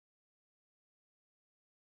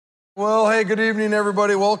Well, hey, good evening,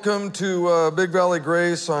 everybody. Welcome to Big Valley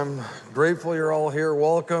Grace. I'm grateful you're all here.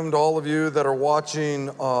 Welcome to all of you that are watching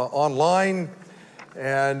online.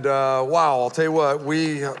 And wow, I'll tell you what,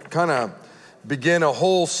 we kind of begin a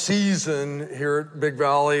whole season here at Big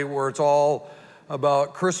Valley where it's all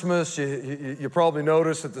about Christmas. You probably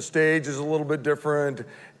noticed that the stage is a little bit different.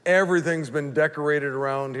 Everything's been decorated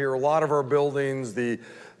around here. A lot of our buildings, the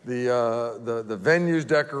venue's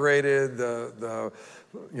decorated, the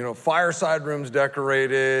fireside room's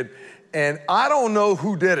decorated, and I don't know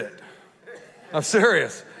who did it. I'm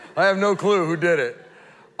serious. I have no clue who did it.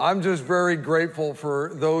 I'm just very grateful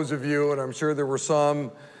for those of you, and I'm sure there were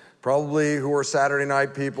some probably who were Saturday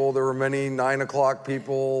night people. There were many 9 o'clock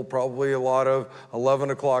people, probably a lot of 11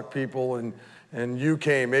 o'clock people, and you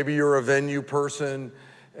came. Maybe you're a venue person,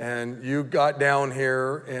 and you got down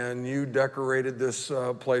here, and you decorated this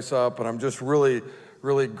place up, and I'm just really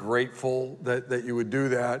grateful that you would do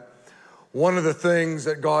that. One of the things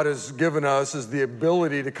that God has given us is the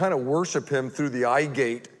ability to kind of worship Him through the eye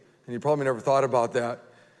gate. And you probably never thought about that.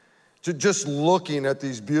 Just looking at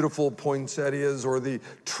these beautiful poinsettias or the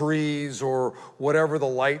trees or whatever the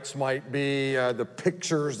lights might be, the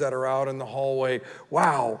pictures that are out in the hallway.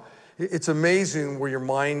 Wow, it's amazing where your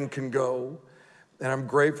mind can go. And I'm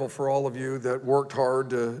grateful for all of you that worked hard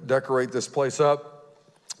to decorate this place up.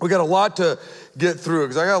 We got a lot to get through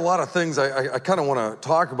because I got a lot of things I kind of want to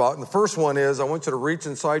talk about. And the first one is I want you to reach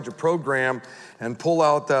inside your program and pull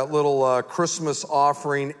out that little Christmas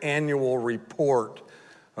offering annual report.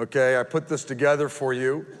 Okay, I put this together for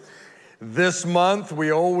you. This month,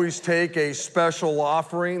 we always take a special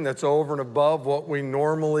offering that's over and above what we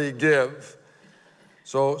normally give.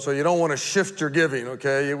 So you don't want to shift your giving,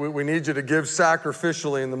 okay? We need you to give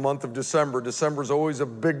sacrificially in the month of December. December is always a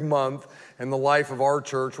big month in the life of our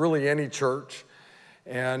church, really any church.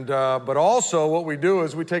 And but also what we do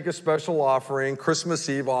is we take a special offering, Christmas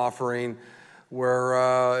Eve offering,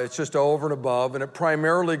 where it's just over and above, and it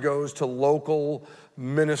primarily goes to local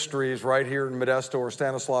ministries right here in Modesto or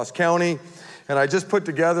Stanislaus County. And I just put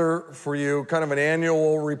together for you kind of an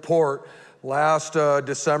annual report. Last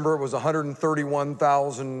December, it was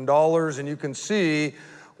 $131,000, and you can see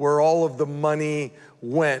where all of the money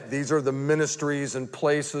went. These are the ministries and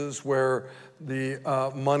places where the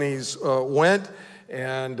monies went,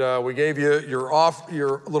 and we gave you your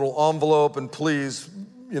little envelope, and please,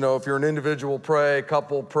 if you're an individual, pray,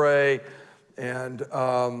 couple, pray, and,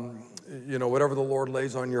 whatever the Lord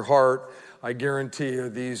lays on your heart, I guarantee you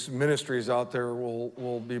these ministries out there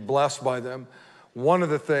will be blessed by them. One of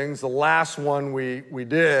the things, the last one we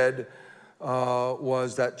did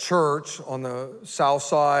was that church on the south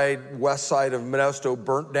side, west side of Modesto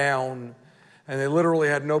burnt down, and they literally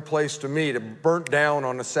had no place to meet. It burnt down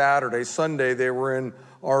on a Saturday. Sunday, they were in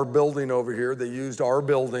our building over here. They used our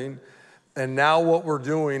building, and now what we're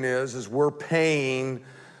doing is we're paying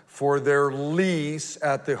for their lease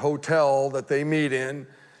at the hotel that they meet in,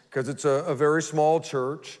 because it's a very small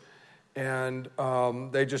church. And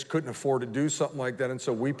they just couldn't afford to do something like that. And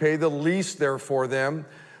so we pay the lease there for them.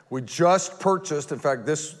 We just purchased, in fact,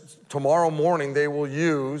 tomorrow morning, they will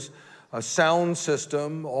use a sound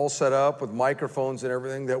system all set up with microphones and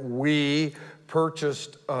everything that we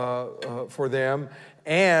purchased for them.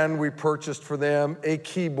 And we purchased for them a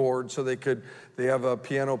keyboard so they have a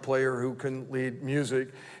piano player who can lead music.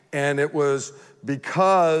 And it was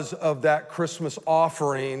because of that Christmas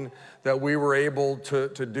offering that we were able to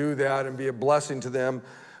do that and be a blessing to them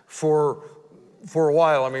for a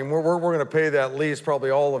while. I mean, we're going to pay that lease probably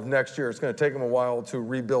all of next year. It's going to take them a while to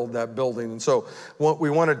rebuild that building. And so we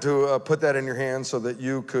wanted to put that in your hands so that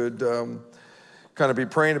you could kind of be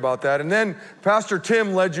praying about that. And then Pastor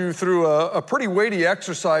Tim led you through a pretty weighty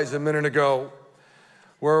exercise a minute ago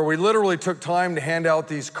where we literally took time to hand out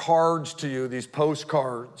these cards to you, these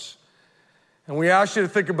postcards. And we asked you to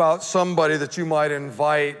think about somebody that you might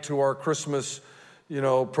invite to our Christmas,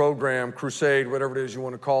 program, crusade, whatever it is you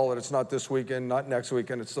want to call it. It's not this weekend, not next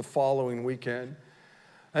weekend. It's the following weekend.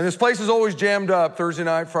 And this place is always jammed up, Thursday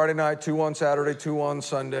night, Friday night, 2 on Saturday, 2 on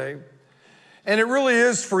Sunday. And it really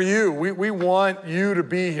is for you. We want you to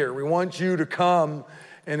be here. We want you to come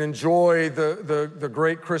and enjoy the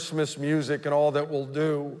great Christmas music and all that we'll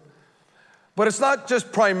do. But it's not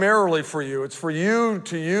just primarily for you. It's for you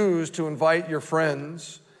to use to invite your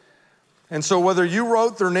friends. And so whether you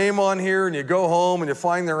wrote their name on here and you go home and you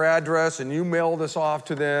find their address and you mail this off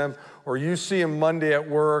to them, or you see them Monday at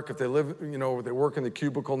work, if they live, they work in the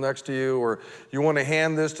cubicle next to you, or you want to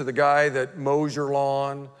hand this to the guy that mows your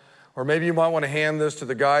lawn, or maybe you might want to hand this to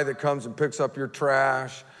the guy that comes and picks up your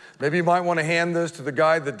trash. Maybe you might want to hand this to the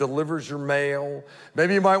guy that delivers your mail.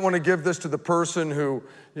 Maybe you might want to give this to the person who,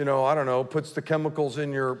 I don't know, puts the chemicals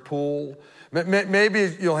in your pool.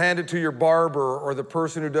 Maybe you'll hand it to your barber or the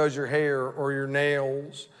person who does your hair or your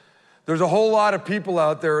nails. There's a whole lot of people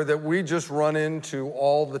out there that we just run into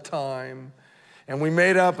all the time. And we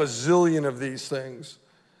made up a zillion of these things.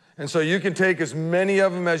 And so you can take as many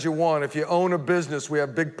of them as you want. If you own a business, we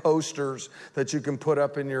have big posters that you can put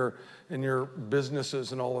up in your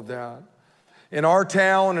businesses and all of that. In our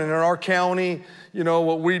town and in our county,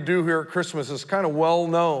 what we do here at Christmas is kind of well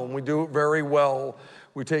known. We do it very well.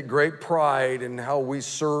 We take great pride in how we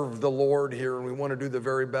serve the Lord here, and we want to do the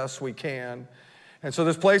very best we can. And so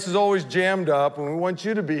this place is always jammed up, and we want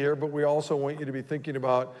you to be here, but we also want you to be thinking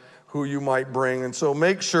about who you might bring. And so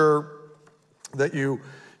make sure that you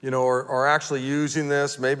are actually using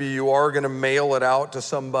this. Maybe you are going to mail it out to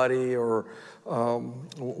somebody or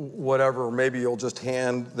whatever. Maybe you'll just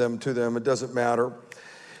hand them to them. It doesn't matter.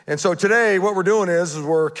 And so today what we're doing is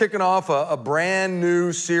we're kicking off a brand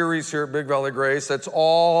new series here at Big Valley Grace that's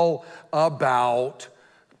all about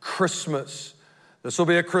Christmas. This will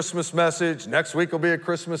be a Christmas message. Next week will be a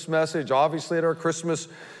Christmas message. Obviously at our Christmas,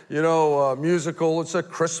 musical, it's a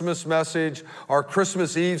Christmas message. Our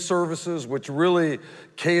Christmas Eve services, which really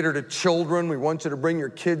cater to children. We want you to bring your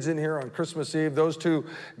kids in here on Christmas Eve. Those two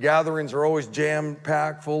gatherings are always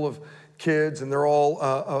jam-packed full of kids, and they're all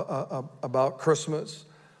about Christmas.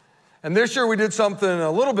 And this year we did something a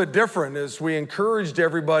little bit different as we encouraged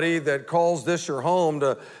everybody that calls this your home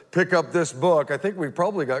to pick up this book. I think we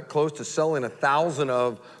probably got close to selling 1,000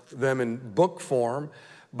 of them in book form,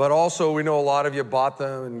 but also we know a lot of you bought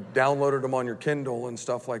them and downloaded them on your Kindle and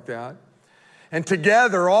stuff like that. And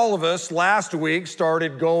together, all of us last week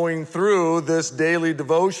started going through this daily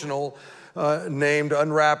devotional named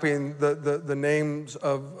Unwrapping the Names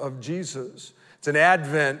of Jesus. It's an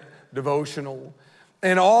Advent devotional.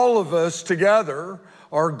 And all of us together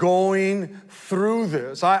are going through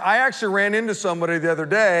this. I actually ran into somebody the other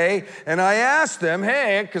day, and I asked them,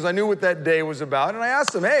 hey, because I knew what that day was about, and I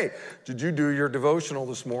asked them, hey, did you do your devotional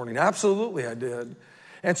this morning? Absolutely, I did.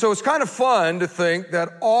 And so it's kind of fun to think that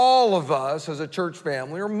all of us as a church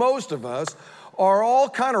family, or most of us, are all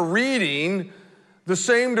kind of reading the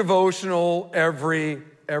same devotional every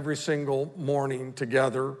single morning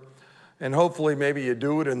together. And hopefully maybe you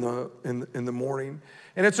do it in the morning.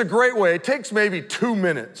 And it's a great way. It takes maybe 2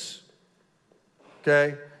 minutes,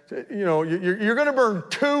 okay? You're going to burn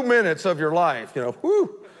 2 minutes of your life,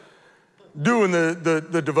 doing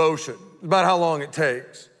the devotion, about how long it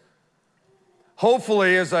takes.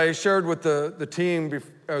 Hopefully, as I shared with the team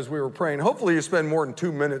as we were praying, hopefully you spend more than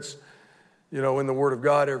 2 minutes, in the Word of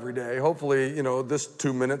God every day. Hopefully, this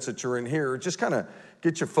 2 minutes that you're in here just kind of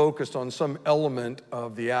get you focused on some element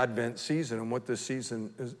of the Advent season and what this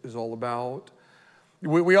season is all about.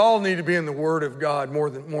 We all need to be in the Word of God more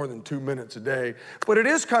than 2 minutes a day. But it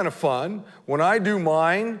is kind of fun. When I do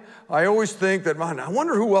mine, I always think that, man, I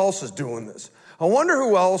wonder who else is doing this. I wonder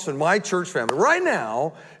who else in my church family right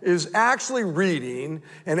now is actually reading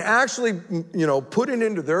and actually, putting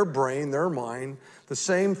into their brain, their mind, the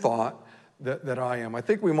same thought that I am. I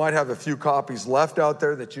think we might have a few copies left out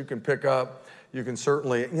there that you can pick up. You can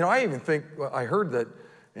certainly, I even think, I heard that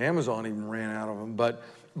Amazon even ran out of them.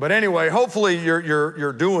 But anyway, hopefully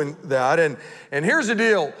you're doing that. And here's the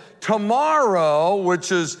deal. Tomorrow,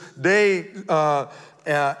 which is day, December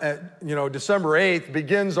 8th,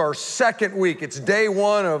 begins our second week. It's day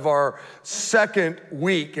one of our second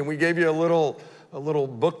week. And we gave you a little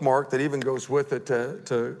bookmark that even goes with it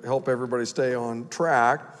to help everybody stay on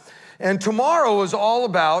track. And tomorrow is all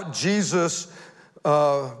about Jesus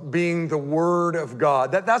being the Word of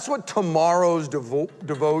God. That's what tomorrow's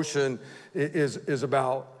devotion is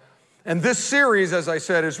about. And this series, as I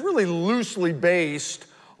said, is really loosely based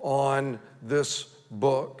on this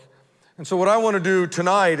book. And so what I want to do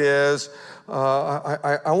tonight is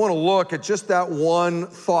I want to look at just that one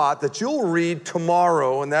thought that you'll read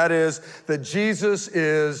tomorrow, and that is that Jesus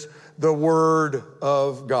is the Word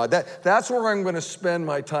of God. That's where I'm going to spend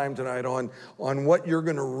my time tonight on what you're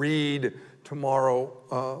going to read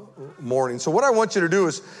tomorrow morning. So what I want you to do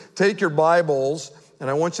is take your Bibles and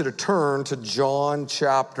I want you to turn to John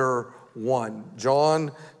chapter 1.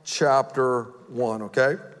 John chapter 1,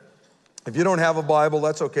 okay? If you don't have a Bible,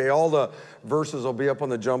 that's okay. All the verses will be up on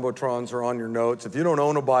the Jumbotrons or on your notes. If you don't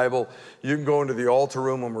own a Bible, you can go into the altar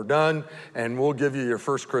room when we're done, and we'll give you your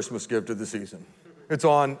first Christmas gift of the season. It's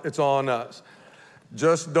on us.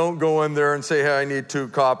 Just don't go in there and say, hey, I need 2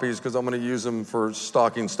 copies because I'm going to use them for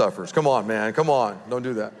stocking stuffers. Come on, man. Come on. Don't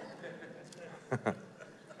do that.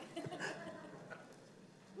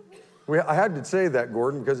 I had to say that,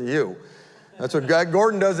 Gordon, because of you. That's what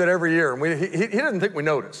Gordon does it every year, and he doesn't think we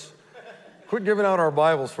notice. Quit giving out our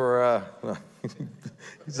Bibles for,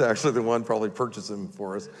 he's actually the one probably purchasing them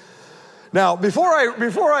for us. Now, before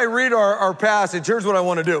I read our passage, here's what I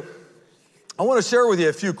want to do. I want to share with you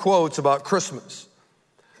a few quotes about Christmas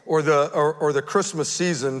or the Christmas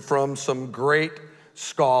season from some great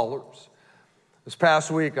scholars. This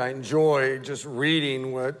past week, I enjoyed just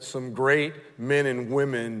reading what some great men and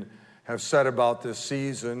women have said about this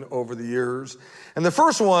season over the years. And the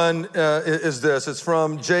first one is this. It's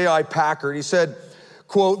from J.I. Packer. He said,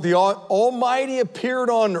 quote, "The Almighty appeared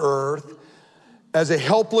on earth as a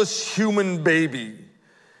helpless human baby,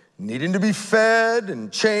 needing to be fed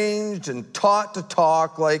and changed and taught to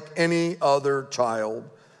talk like any other child.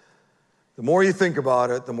 The more you think about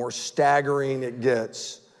it, the more staggering it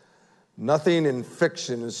gets. Nothing in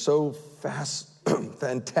fiction is so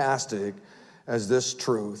fantastic as this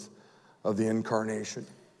truth of the incarnation."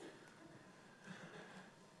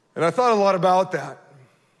 And I thought a lot about that.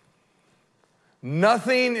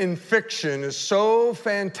 Nothing in fiction is so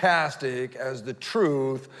fantastic as the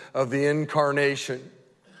truth of the incarnation.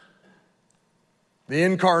 The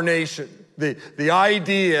incarnation, the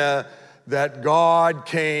idea that God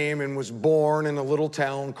came and was born in a little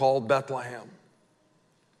town called Bethlehem.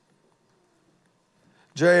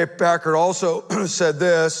 J. Packer also said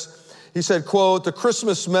this. He said, quote, "The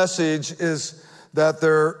Christmas message is that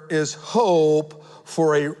there is hope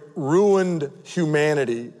for a ruined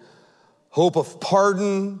humanity, hope of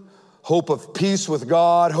pardon, hope of peace with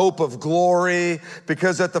God, hope of glory,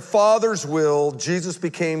 because at the Father's will, Jesus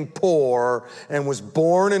became poor and was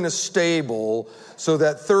born in a stable so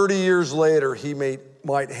that 30 years later he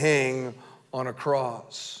might hang on a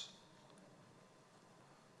cross."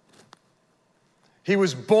 He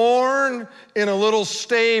was born in a little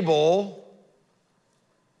stable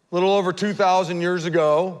a little over 2,000 years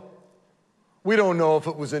ago. We don't know if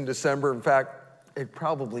it was in December. In fact, it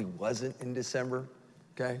probably wasn't in December,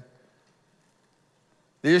 okay?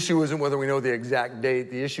 The issue isn't whether we know the exact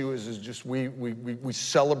date. The issue is just we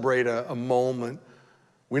celebrate a moment.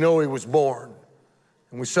 We know he was born,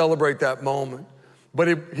 and we celebrate that moment.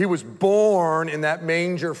 But he was born in that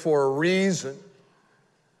manger for a reason.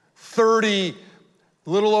 A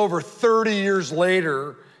little over 30 years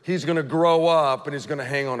later, he's going to grow up and he's going to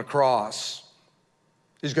hang on a cross.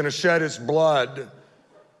 He's going to shed his blood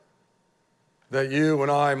that you and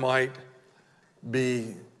I might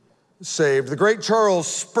be saved. The great Charles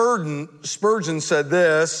Spurgeon said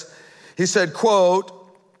this. He said, quote,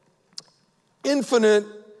 "Infinite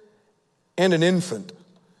and an infant,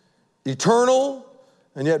 eternal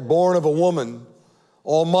and yet born of a woman,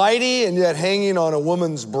 almighty and yet hanging on a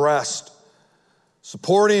woman's breast,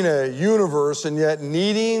 supporting a universe and yet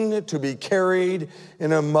needing to be carried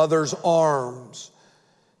in a mother's arms,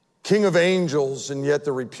 King of angels and yet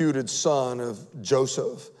the reputed son of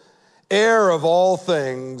Joseph, heir of all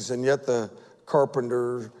things and yet the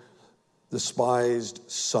carpenter, despised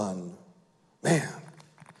son." Man,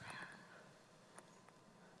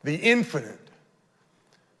 the infinite,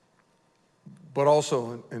 but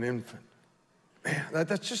also an infant. Man, that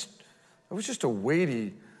was just a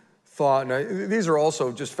weighty thought. And these are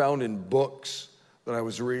also just found in books that I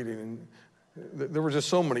was reading. And there were just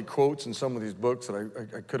so many quotes in some of these books that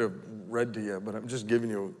I could have read to you, but I'm just giving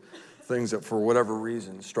you things that for whatever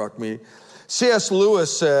reason struck me. C.S.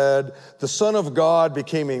 Lewis said, "The Son of God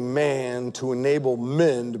became a man to enable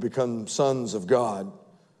men to become sons of God."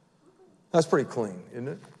 That's pretty clean, isn't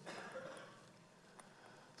it?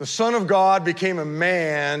 The Son of God became a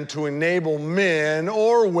man to enable men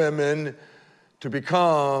or women to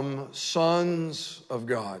become sons of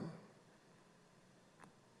God.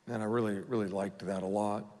 And I really, really liked that a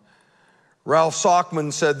lot. Ralph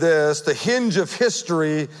Sockman said this, "The hinge of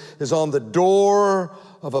history is on the door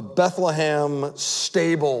of a Bethlehem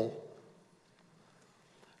stable."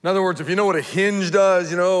 In other words, if you know what a hinge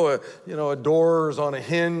does, a door is on a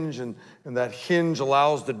hinge and that hinge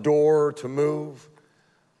allows the door to move.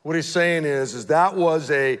 What he's saying is that was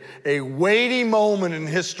a weighty moment in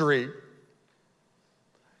history.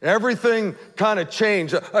 Everything kind of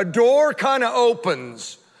changed. A door kind of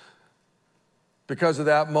opens because of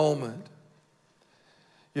that moment.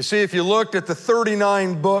 You see, if you looked at the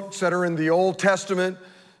 39 books that are in the Old Testament,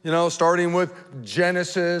 starting with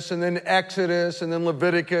Genesis and then Exodus and then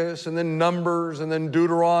Leviticus and then Numbers and then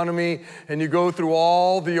Deuteronomy, and you go through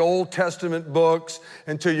all the Old Testament books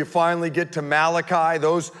until you finally get to Malachi,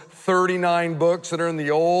 those 39 books that are in the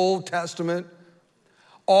Old Testament.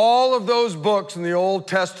 All of those books in the Old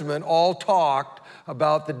Testament all talked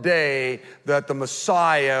about the day that the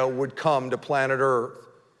Messiah would come to planet Earth.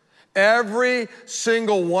 Every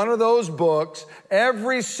single one of those books,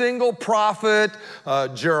 every single prophet,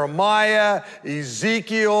 Jeremiah,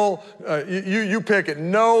 Ezekiel, you pick it,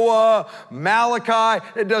 Noah, Malachi,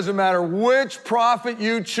 it doesn't matter which prophet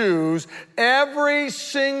you choose, every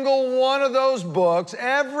single one of those books,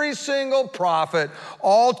 every single prophet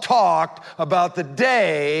all talked about the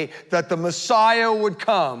day that the Messiah would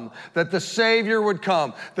come, that the Savior would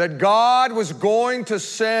come, that God was going to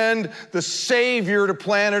send the Savior to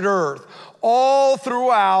planet Earth. All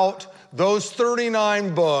throughout those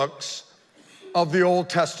 39 books of the Old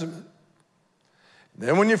Testament.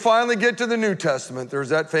 Then when you finally get to the New Testament, there's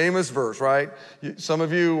that famous verse, right? Some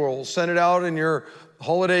of you will send it out in your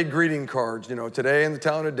holiday greeting cards. You know, today in the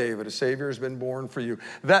town of David, a Savior has been born for you.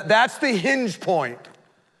 That's the hinge point.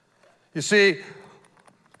 You see,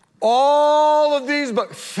 all of these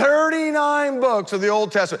books, 39 books of the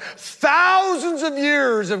Old Testament, thousands of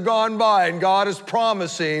years have gone by and God is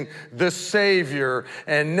promising the Savior.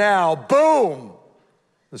 And now, boom,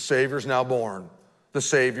 the Savior's now born. The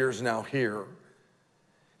Savior's now here.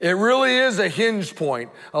 It really is a hinge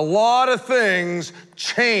point. A lot of things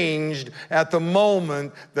changed at the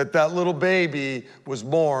moment that that little baby was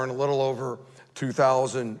born a little over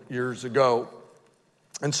 2,000 years ago.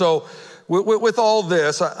 And so, with all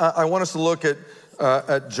this, I want us to look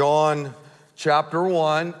at John chapter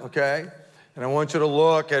 1, okay? And I want you to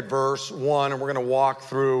look at verse 1, and we're going to walk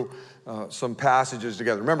through some passages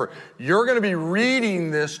together. Remember, you're going to be reading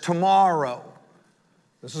this tomorrow.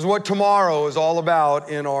 This is what tomorrow is all about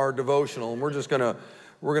in our devotional, and we're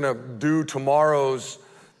going to do tomorrow's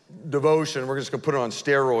devotion. We're just going to put it on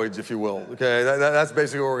steroids, if you will, okay? That's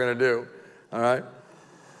basically what we're going to do, all right?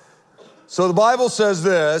 So the Bible says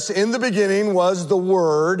this, in the beginning was the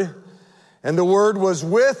Word, and the Word was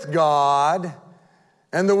with God,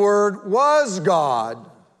 and the Word was God.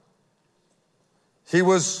 He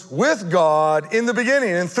was with God in the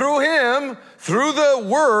beginning, and through Him, through the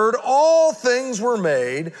Word, all things were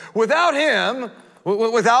made. Without Him,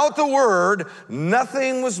 without the Word,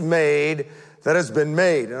 nothing was made that has been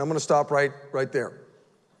made. And I'm going to stop right there.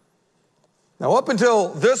 Now, up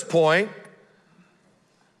until this point,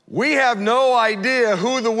 we have no idea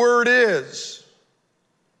who the Word is.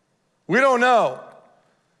 We don't know.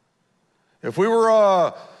 If we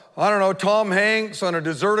were, Tom Hanks on a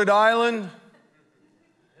deserted island,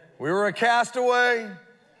 we were a castaway,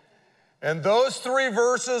 and those 3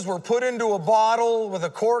 verses were put into a bottle with a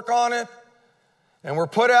cork on it, and were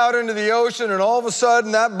put out into the ocean, and all of a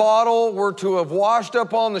sudden that bottle were to have washed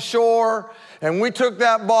up on the shore, and we took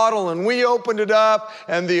that bottle and we opened it up,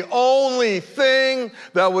 and the only thing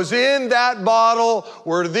that was in that bottle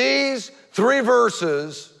were these 3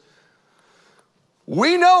 verses.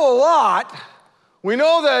 We know a lot. We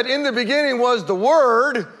know that in the beginning was the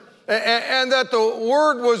Word, and that the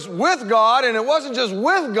Word was with God, and it wasn't just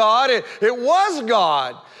with God, it was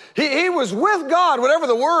God. He was with God, whatever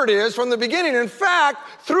the Word is, from the beginning. In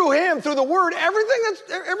fact, through Him, through the Word,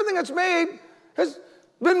 everything that's made has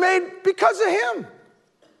been made because of Him,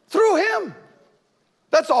 through Him.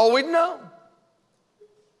 That's all we know.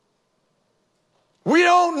 We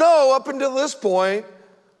don't know up until this point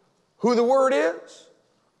who the Word is.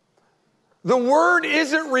 The Word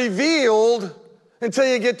isn't revealed until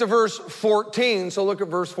you get to verse 14. So look at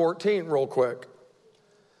verse 14 real quick.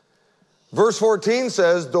 Verse 14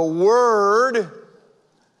 says, the Word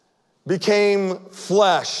became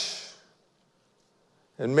flesh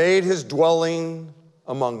and made His dwelling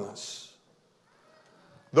among us.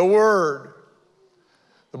 The Word.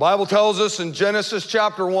 The Bible tells us in Genesis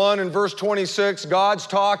chapter 1 and verse 26, God's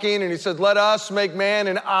talking and He said, let us make man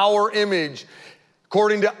in our image,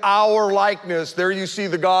 according to our likeness. There you see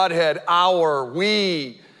the Godhead, our,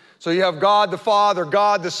 we. So you have God the Father,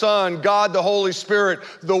 God the Son, God the Holy Spirit.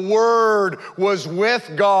 The Word was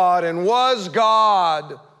with God and was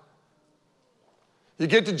God. You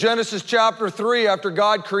get to Genesis chapter 3 after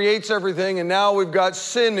God creates everything, and now we've got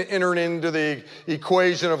sin entering into the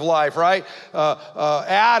equation of life, right?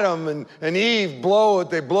 Adam and Eve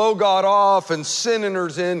they blow God off, and sin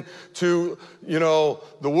enters into, the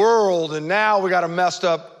world, and now we got a messed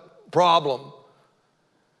up problem.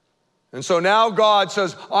 And so now God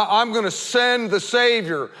says, I'm going to send the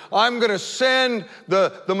Savior. I'm going to send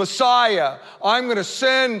the Messiah. I'm going to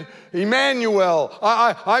send Emmanuel.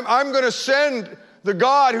 I'm going to send the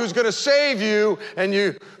God who's going to save you. And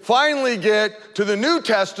you finally get to the New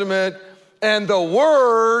Testament, and the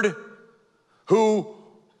Word, who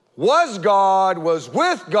was God, was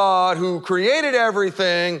with God, who created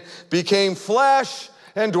everything, became flesh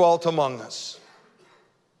and dwelt among us.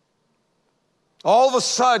 All of a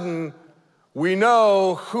sudden, we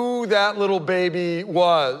know who that little baby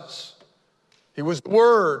was. He was the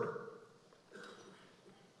Word.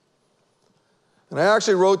 And I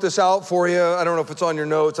actually wrote this out for you. I don't know if it's on your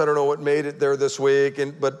notes. I don't know what made it there this week,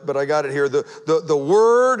 but I got it here. The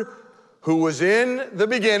Word who was in the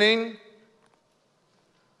beginning,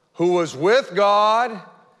 who was with God,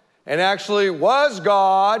 and actually was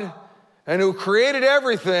God, and who created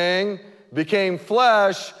everything, became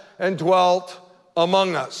flesh and dwelt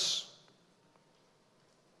among us.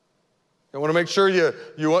 I want to make sure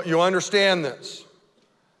you understand this.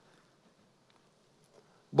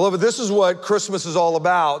 Beloved, this is what Christmas is all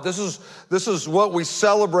about. This is what we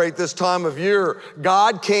celebrate this time of year.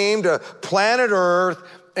 God came to planet Earth,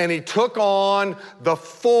 and he took on the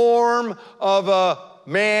form of a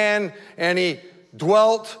man, and he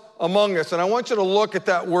dwelt among us. And I want you to look at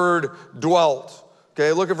that word dwelt.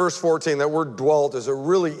 Okay, look at verse 14. That word dwelt is a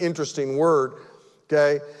really interesting word.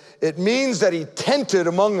 Okay, it means that he tented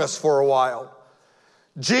among us for a while.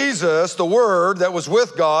 Jesus, the Word that was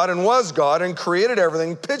with God and was God and created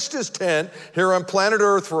everything, pitched his tent here on planet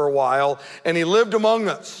Earth for a while, and he lived among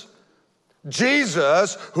us.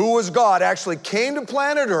 Jesus, who was God, actually came to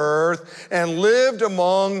planet Earth and lived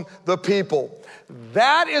among the people.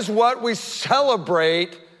 That is what we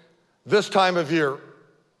celebrate this time of year.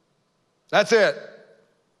 That's it.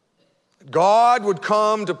 God would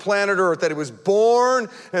come to planet Earth, that he was born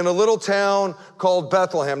in a little town called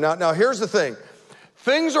Bethlehem. Now here's the thing.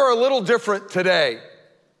 Things are a little different today,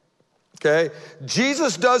 okay?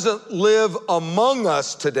 Jesus doesn't live among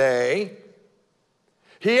us today.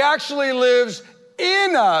 He actually lives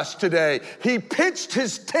in us today. He pitched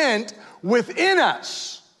his tent within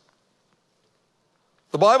us.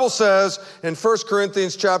 The Bible says in 1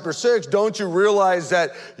 Corinthians chapter 6, don't you realize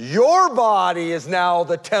that your body is now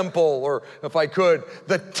the temple, or if I could,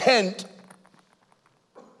 the tent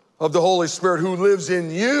of the Holy Spirit who lives in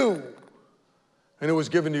you? And it was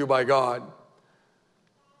given to you by God.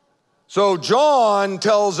 So John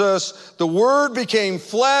tells us the Word became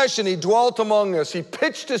flesh and he dwelt among us. He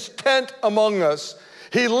pitched his tent among us.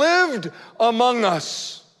 He lived among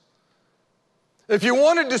us. If you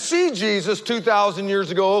wanted to see Jesus 2,000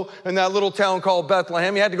 years ago in that little town called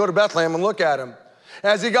Bethlehem, you had to go to Bethlehem and look at him.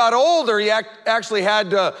 As he got older, he actually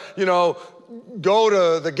had to, go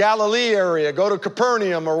to the Galilee area, go to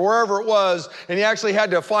Capernaum or wherever it was, and he actually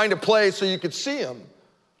had to find a place so you could see him,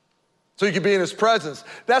 so you could be in his presence.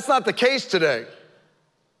 That's not the case today.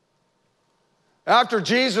 After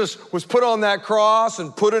Jesus was put on that cross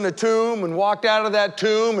and put in a tomb and walked out of that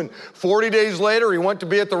tomb, and 40 days later he went to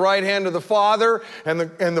be at the right hand of the Father, and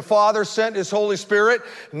the Father sent his Holy Spirit.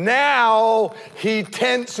 Now he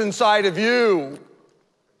tents inside of you.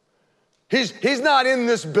 He's not in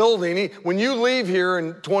this building. When you leave here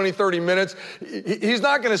in 20, 30 minutes, he's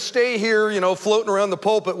not going to stay here, floating around the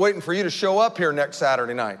pulpit waiting for you to show up here next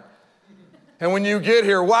Saturday night. And when you get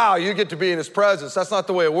here, wow, you get to be in his presence. That's not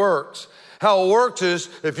the way it works. How it works is,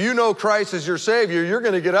 if you know Christ as your Savior, you're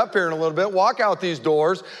going to get up here in a little bit, walk out these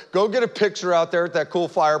doors, go get a picture out there at that cool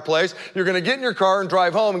fireplace. You're going to get in your car and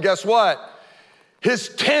drive home, and guess what? His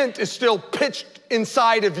tent is still pitched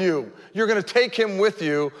inside of you. You're going to take him with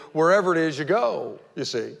you wherever it is you go, you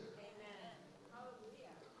see.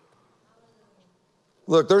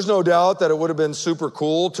 Look, there's no doubt that it would have been super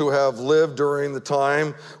cool to have lived during the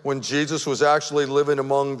time when Jesus was actually living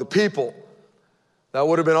among the people. That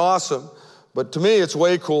would have been awesome. But to me, it's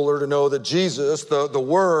way cooler to know that Jesus, the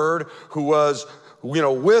Word, who was,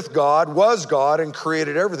 with God, was God, and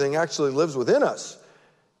created everything, actually lives within us.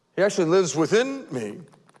 He actually lives within me.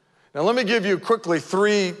 Now, let me give you quickly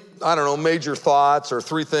three, major thoughts or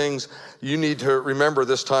three things you need to remember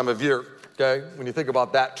this time of year, okay, when you think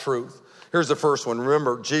about that truth. Here's the first one.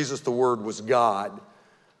 Remember, Jesus, the Word, was God.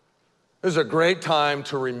 This is a great time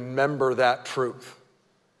to remember that truth,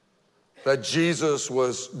 that Jesus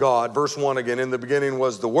was God. Verse 1 again, in the beginning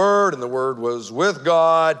was the Word, and the Word was with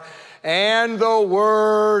God, and the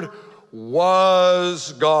Word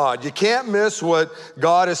was God. You can't miss what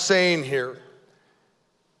God is saying here.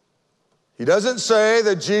 He doesn't say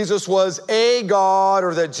that Jesus was a God,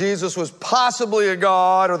 or that Jesus was possibly a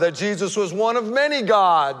God, or that Jesus was one of many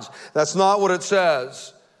gods. That's not what it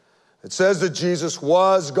says. It says that Jesus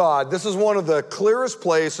was God. This is one of the clearest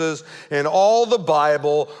places in all the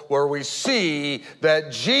Bible where we see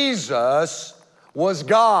that Jesus was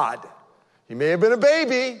God. He may have been a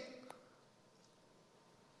baby,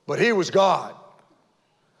 but he was God.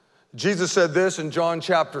 Jesus said this in John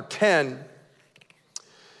chapter 10.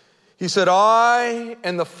 He said, I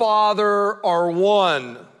and the Father are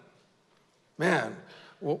one. Man,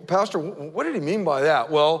 well, Pastor, what did he mean by that?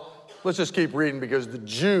 Well, let's just keep reading, because the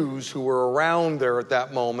Jews who were around there at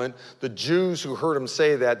that moment, the Jews who heard him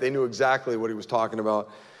say that, they knew exactly what he was talking about.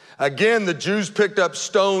 Again, the Jews picked up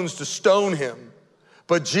stones to stone him.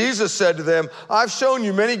 But Jesus said to them, I've shown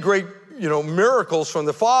you many great, miracles from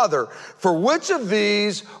the Father. For which of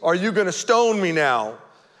these are you going to stone me now?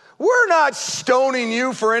 We're not stoning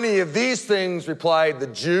you for any of these things, replied the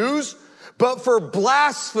Jews, but for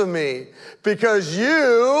blasphemy, because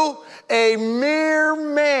you, a mere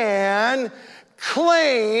man,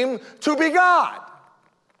 claim to be God.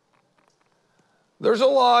 There's a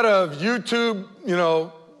lot of YouTube,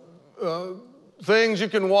 things you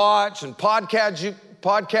can watch and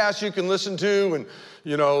podcasts you can listen to, and,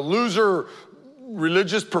 loser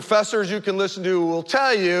religious professors you can listen to who will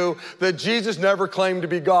tell you that Jesus never claimed to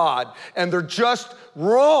be God. And they're just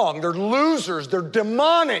wrong. They're losers. They're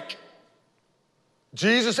demonic.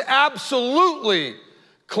 Jesus absolutely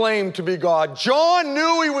claimed to be God. John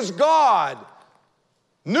knew he was God.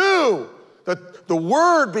 Knew that the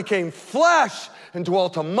Word became flesh and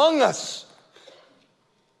dwelt among us.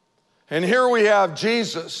 And here we have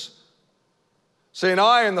Jesus saying,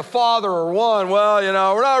 I and the Father are one. Well,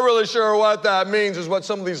 we're not really sure what that means, is what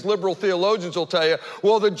some of these liberal theologians will tell you.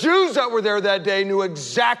 Well, the Jews that were there that day knew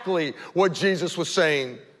exactly what Jesus was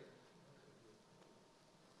saying.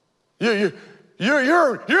 You're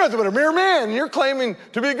nothing but a mere man, and you're claiming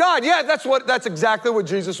to be God. Yeah, that's exactly what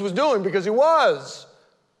Jesus was doing, because he was.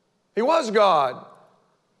 He was God.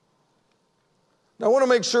 Now, I want to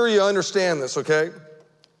make sure you understand this, okay?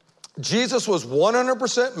 Jesus was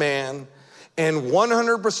 100% man and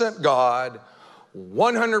 100% God,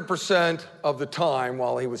 100% of the time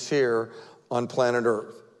while he was here on planet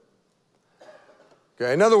Earth.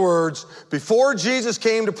 Okay, in other words, before Jesus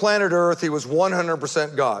came to planet Earth, he was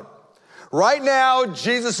 100% God. Right now,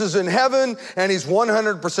 Jesus is in heaven and he's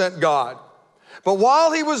 100% God. But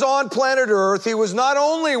while he was on planet Earth, he was not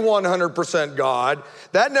only 100% God,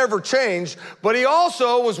 that never changed, but he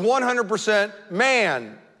also was 100%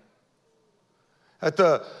 man. At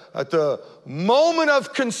the moment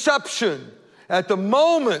of conception, at the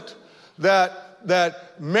moment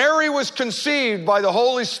that Mary was conceived by the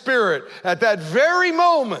Holy Spirit, at that very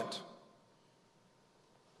moment,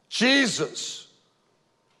 Jesus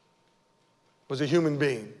was a human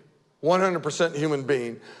being, 100% human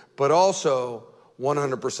being, but also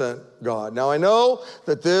 100% God. Now, I know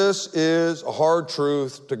that this is a hard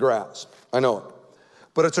truth to grasp. I know it.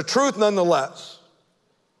 But it's a truth nonetheless.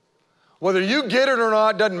 Whether you get it or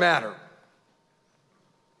not doesn't matter.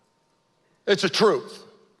 It's a truth.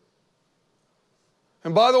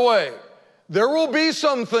 And by the way, there will be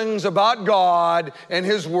some things about God and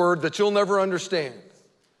his word that you'll never understand.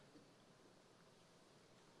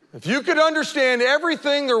 If you could understand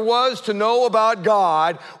everything there was to know about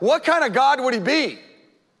God, what kind of God would he be?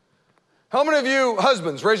 How many of you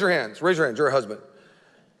husbands, raise your hands. Raise your hands, you're a husband.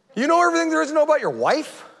 You know everything there is to know about your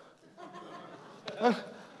wife? I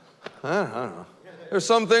don't know. There's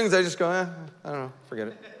some things I just go, I don't know, forget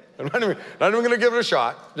it. I'm not even going to give it a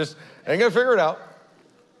shot. Just ain't going to figure it out.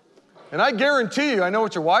 And I guarantee you, I know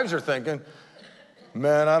what your wives are thinking.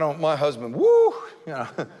 Man, my husband, woo.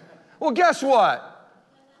 Well, guess what?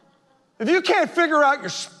 If you can't figure out your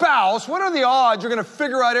spouse, what are the odds you're going to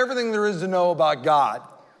figure out everything there is to know about God?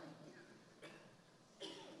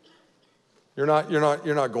 You're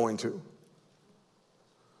not going to.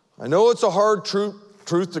 I know it's a hard truth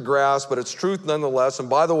to grasp, but it's truth nonetheless. And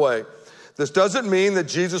by the way, this doesn't mean that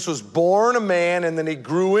Jesus was born a man and then he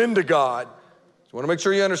grew into God. I want to make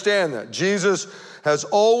sure you understand that. Jesus has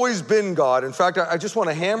always been God. In fact, I just want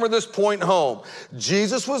to hammer this point home.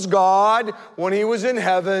 Jesus was God when he was in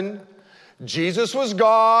heaven. Jesus was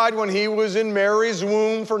God when he was in Mary's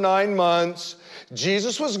womb for 9 months.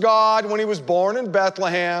 Jesus was God when he was born in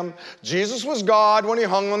Bethlehem. Jesus was God when he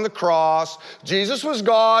hung on the cross. Jesus was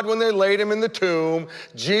God when they laid him in the tomb.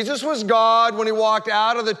 Jesus was God when he walked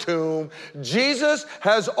out of the tomb. Jesus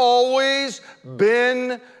has always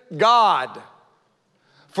been God.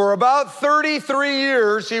 For about 33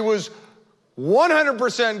 years, he was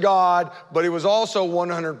 100% God, but he was also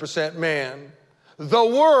 100% man. The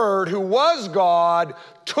Word, who was God,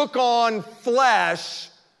 took on flesh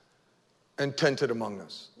and tented among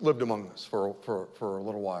us, lived among us for a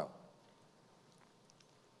little while.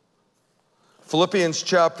 Philippians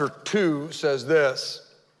chapter 2 says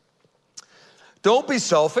this: don't be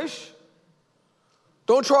selfish.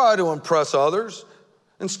 Don't try to impress others.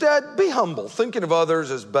 Instead, be humble, thinking of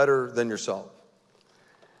others as better than yourself.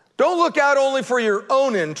 Don't look out only for your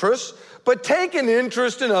own interests, but take an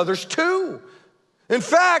interest in others too. In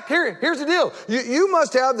fact, here's the deal. You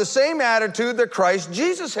must have the same attitude that Christ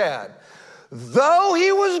Jesus had. though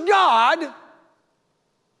he was God,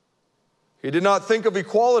 he did not think of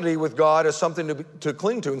equality with God as something to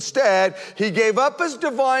cling to. Instead, he gave up his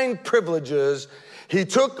divine privileges. He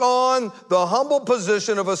took on the humble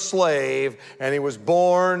position of a slave, and he was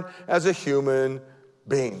born as a human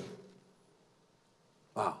being.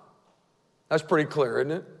 Wow. That's pretty clear,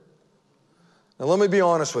 isn't it? Now, let me be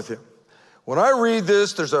honest with you. When I read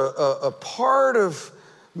this, there's a part of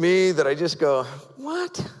me that I just go,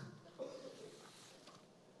 what?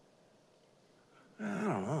 I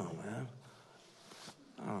don't know, man.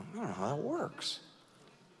 I don't know how that works.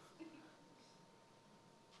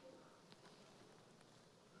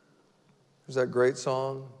 There's that great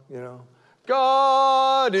song,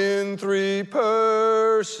 God in three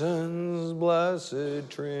persons, blessed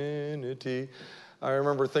Trinity. I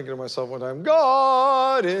remember thinking to myself one time,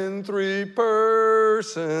 God in three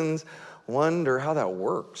persons. Wonder how that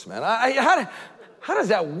works, man. How does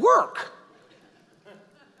that work?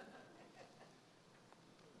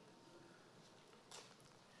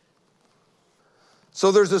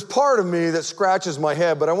 So there's this part of me that scratches my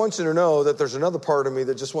head, but I want you to know that there's another part of me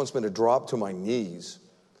that just wants me to drop to my knees.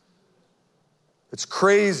 It's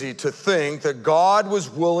crazy to think that God was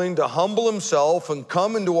willing to humble himself and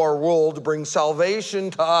come into our world to bring salvation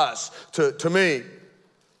to us, to me.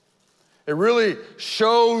 It really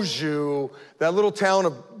shows you that little town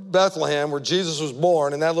of Bethlehem where Jesus was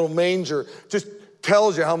born, and that little manger just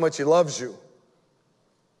tells you how much he loves you,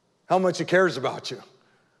 how much he cares about you,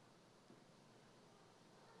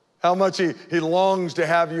 how much he longs to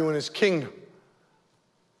have you in his kingdom.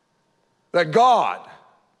 That God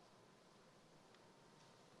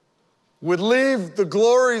would leave the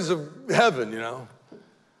glories of heaven,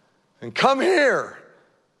 and come here.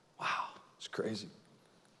 Wow, it's crazy.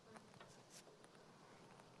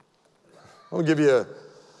 I'm going to give you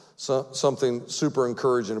something super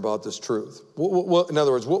encouraging about this truth. In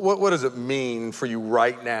other words, what does it mean for you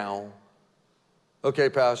right now? Okay,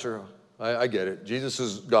 Pastor, I get it. Jesus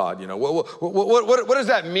is God. What does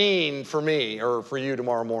that mean for me or for you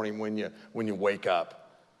tomorrow morning when you wake up?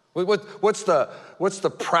 What's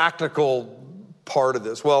the practical part of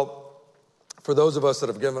this? Well, for those of us that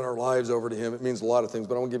have given our lives over to him, it means a lot of things,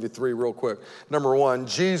 but I want to give you three real quick. Number one,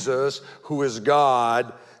 Jesus, who is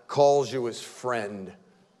God, calls you his friend.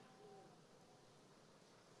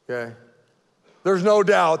 Okay? There's no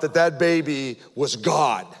doubt that baby was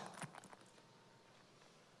God.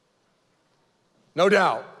 No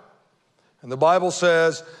doubt. And the Bible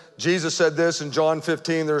says, Jesus said this in John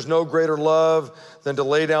 15, there's no greater love than to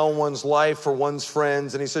lay down one's life for one's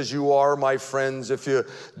friends. And he says, you are my friends if you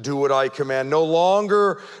do what I command. No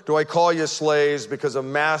longer do I call you slaves because a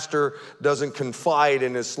master doesn't confide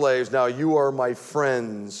in his slaves. Now you are my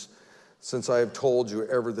friends since I have told you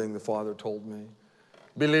everything the Father told me.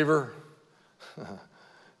 Believer,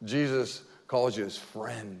 Jesus calls you his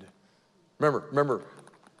friend. Remember,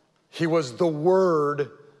 he was the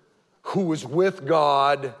Word who was with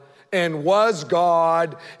God and was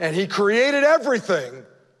God, and he created everything.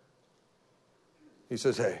 He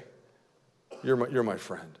says, hey, you're my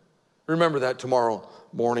friend. Remember that tomorrow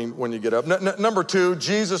morning when you get up. Number two,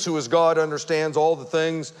 Jesus, who is God, understands all the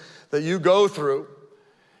things that you go through.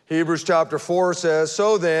 Hebrews chapter 4 says,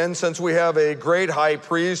 so then, since we have a great high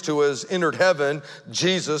priest who has entered heaven,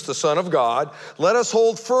 Jesus, the Son of God, let us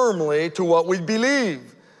hold firmly to what we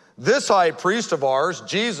believe. This high priest of ours,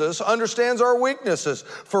 Jesus, understands our weaknesses,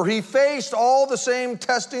 for he faced all the same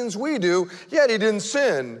testings we do, yet he didn't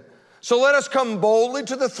sin. So let us come boldly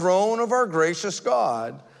to the throne of our gracious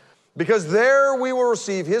God, because there we will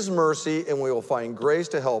receive his mercy and we will find grace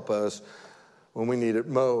to help us when we need it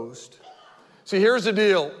most. See, here's the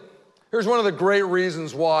deal. Here's one of the great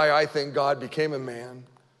reasons why I think God became a man.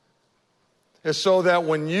 Is so that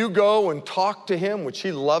when you go and talk to him, which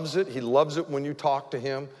he loves it when you talk to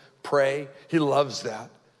him, pray, he loves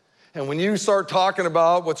that. And when you start talking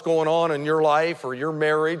about what's going on in your life or your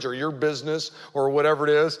marriage or your business or whatever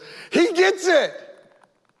it is, he gets it.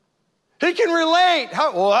 He can relate.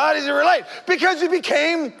 How does he relate? Because he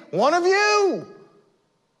became one of you.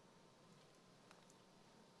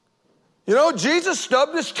 Jesus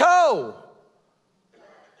stubbed his toe.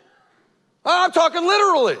 I'm talking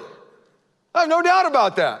literally. I have no doubt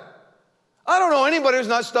about that. I don't know anybody who's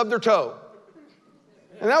not stubbed their toe.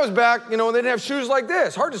 And that was back, when they didn't have shoes like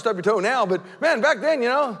this. Hard to stub your toe now, but man, back then,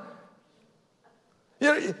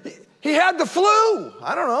 he had the flu.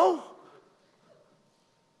 I don't know.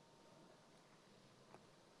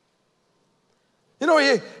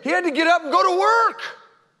 He had to get up and go to work.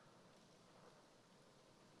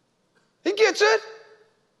 He gets it.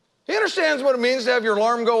 He understands what it means to have your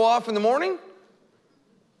alarm go off in the morning.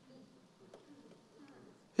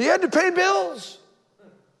 He had to pay bills.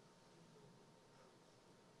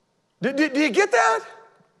 Do you get that?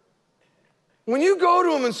 When you go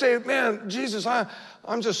to him and say, man, Jesus,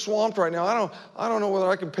 I'm just swamped right now. I don't know whether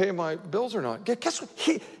I can pay my bills or not. Guess what?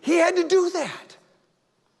 He had to do that.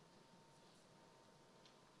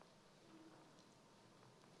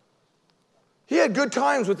 He had good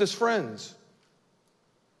times with his friends.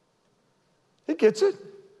 He gets it.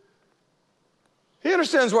 He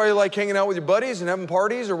understands why you like hanging out with your buddies and having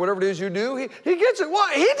parties or whatever it is you do. He gets it.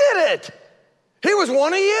 Why? He did it. He was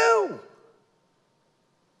one of you.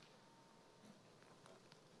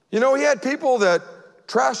 You know, he had people that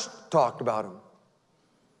trash talked about him.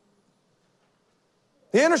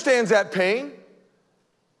 He understands that pain.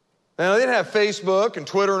 Now, they didn't have Facebook and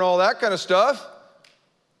Twitter and all that kind of stuff.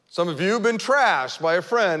 Some of you have been trashed by a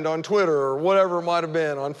friend on Twitter or whatever it might have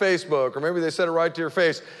been, on Facebook, or maybe they said it right to your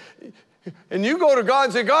face. And you go to God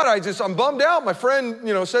and say, God, I'm bummed out. My friend,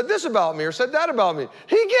 said this about me or said that about me.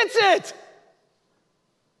 He gets it.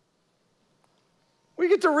 We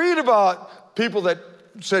get to read about people that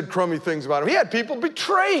said crummy things about him. He had people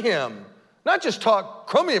betray him. Not just talk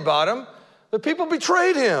crummy about him, but people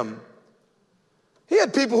betrayed him. He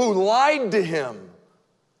had people who lied to him.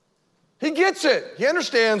 He gets it. He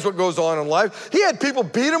understands what goes on in life. He had people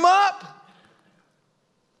beat him up.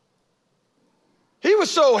 He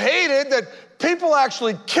was so hated that people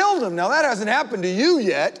actually killed him. Now, that hasn't happened to you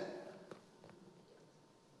yet.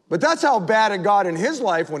 But that's how bad it got in his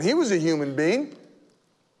life when he was a human being.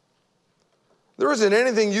 There isn't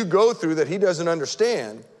anything you go through that he doesn't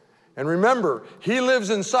understand. And remember, he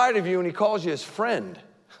lives inside of you and he calls you his friend.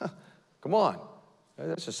 Come on.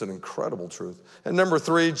 That's just an incredible truth. And number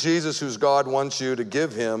 3, Jesus, who's God, wants you to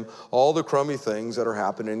give him all the crummy things that are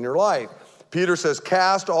happening in your life. Peter says,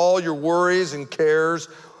 cast all your worries and cares,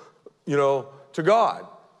 to God.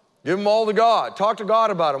 Give them all to God. Talk to God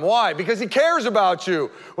about them. Why? Because he cares about you.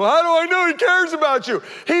 Well, how do I know he cares about you?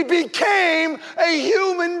 He became a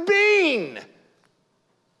human being.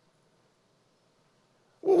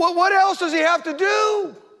 What else does he have to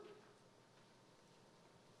do?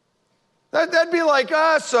 That'd be like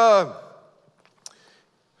us,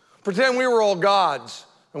 pretend we were all gods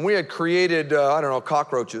and we had created,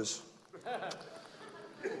 cockroaches.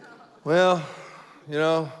 Well, we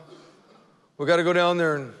got to go down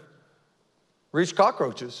there and reach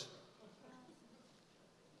cockroaches.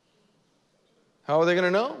 How are they going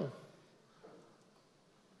to know?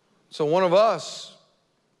 So one of us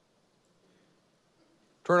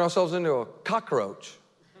turn ourselves into a cockroach.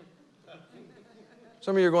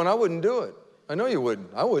 Some of you are going, I wouldn't do it. I know you wouldn't.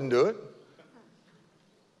 I wouldn't do it.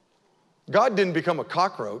 God didn't become a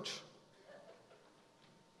cockroach.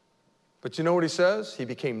 But you know what he says? He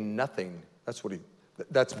became nothing.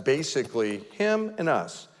 That's basically him and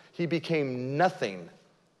us. He became nothing.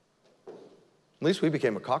 At least we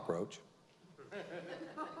became a cockroach.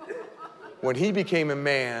 When he became a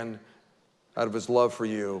man out of his love for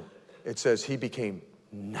you, it says he became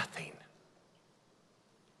nothing.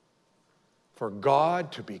 For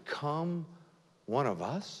God to become one of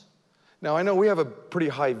us? Now, I know we have a pretty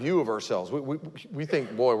high view of ourselves. We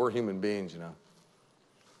think, boy, we're human beings,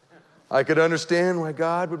 I could understand why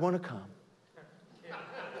God would want to come.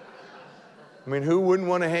 I mean, who wouldn't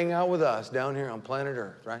want to hang out with us down here on planet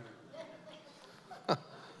Earth, right?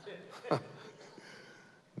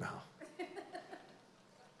 No.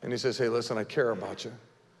 And he says, hey, listen, I care about you.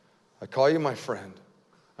 I call you my friend.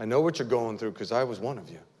 I know what you're going through because I was one of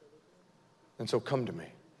you. And so come to me.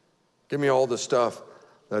 Give me all the stuff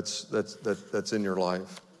that's in your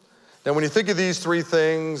life. Now, when you think of these 3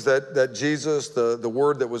 things, that Jesus, the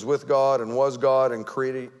Word that was with God and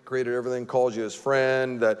created everything, calls you his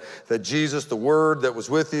friend, that Jesus, the Word that was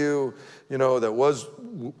with you, that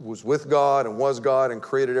was with God and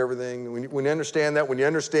created everything. When you understand that, when you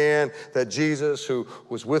understand that Jesus, who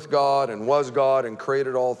was with God and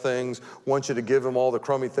created all things, wants you to give him all the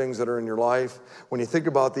crummy things that are in your life, when you think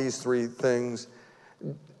about these 3 things,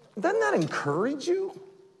 doesn't that encourage you?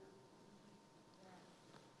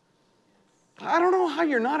 I don't know how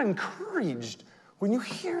you're not encouraged when you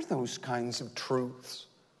hear those kinds of truths.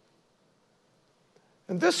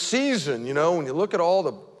 And this season, when you look at all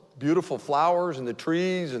the beautiful flowers and the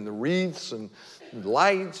trees and the wreaths and the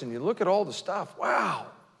lights, and you look at all the stuff, wow.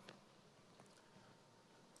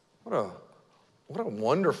 What a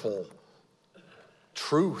wonderful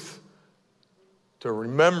truth to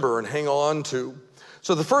remember and hang on to.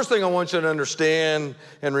 So the first thing I want you to understand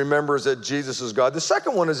and remember is that Jesus is God. The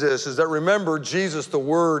second one is this, is that remember Jesus, the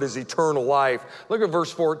Word, is eternal life. Look at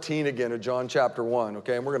verse 14 again of John chapter 1,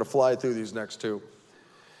 okay? And we're going to fly through these next 2.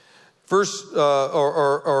 Verse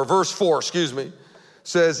 4,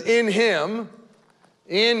 says, in him,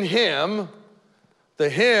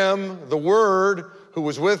 the Word, who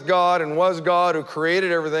was with God and was God, who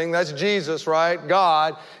created everything. That's Jesus, right?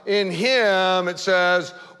 God. In him, it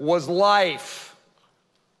says, was life.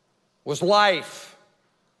 Was life.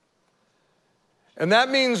 And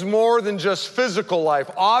that means more than just physical life.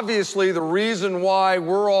 Obviously, the reason why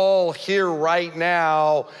we're all here right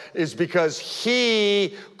now is because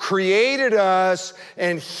he created us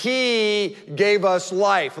and he gave us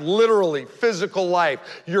life, literally physical life.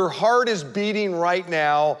 Your heart is beating right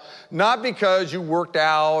now, not because you worked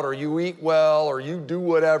out or you eat well or you do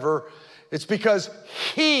whatever. It's because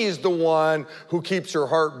he's the one who keeps your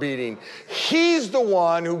heart beating. He's the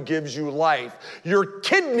one who gives you life. Your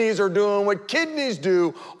kidneys are doing what kidneys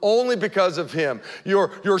do only because of him.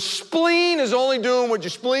 Your spleen is only doing what your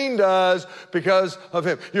spleen does because of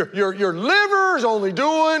him. Your liver is only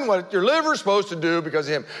doing what your liver is supposed to do because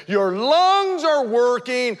of him. Your lungs are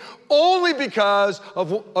working only because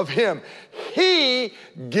of him. He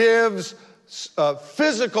gives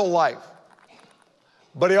physical life.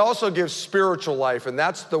 But he also gives spiritual life, and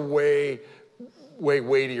that's the way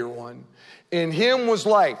weightier one. In him was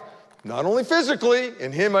life, not only physically,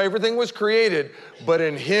 in him everything was created, but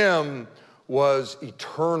in him was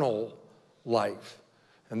eternal life.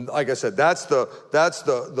 And like I said, that's the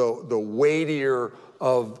weightier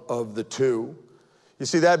of the two. You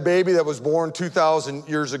see, that baby that was born 2,000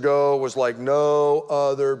 years ago was like no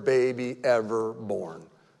other baby ever born.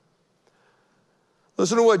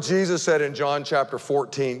 Listen to what Jesus said in John chapter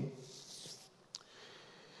 14.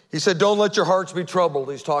 He said, don't let your hearts be troubled.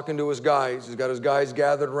 He's talking to his guys. He's got his guys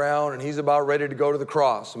gathered around, and he's about ready to go to the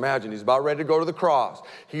cross. Imagine, he's about ready to go to the cross.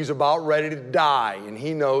 He's about ready to die, and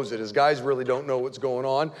he knows that his guys really don't know what's going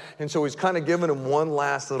on. And so he's kind of giving them one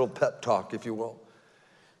last little pep talk, if you will.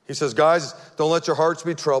 He says, guys, don't let your hearts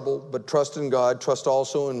be troubled, but trust in God. Trust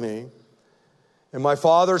also in me. In my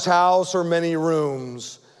Father's house are many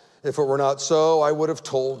rooms. If it were not so, I would have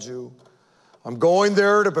told you. I'm going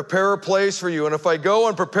there to prepare a place for you. And if I go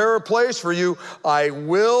and prepare a place for you, I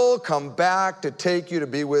will come back to take you to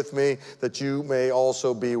be with me, that you may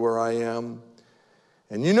also be where I am.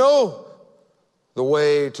 And you know the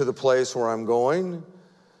way to the place where I'm going.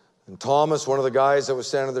 And Thomas, one of the guys that was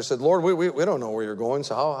standing there, said, Lord, we don't know where you're going,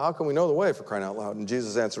 so how can we know the way, for crying out loud? And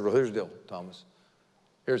Jesus answered, well, here's the deal, Thomas.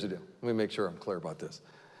 Here's the deal. Let me make sure I'm clear about this.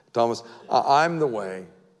 Thomas, I'm the way.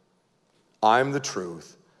 I'm the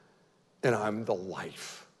truth, and I'm the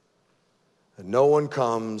life. And no one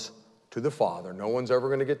comes to the Father. No one's ever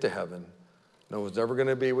going to get to heaven. No one's ever going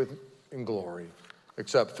to be in glory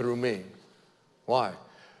except through me. Why?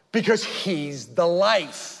 Because he's the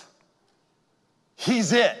life.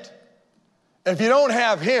 He's it. If you don't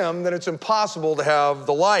have him, then it's impossible to have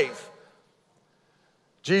the life.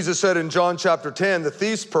 Jesus said in John chapter 10, the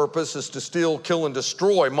thief's purpose is to steal, kill, and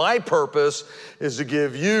destroy. My purpose is to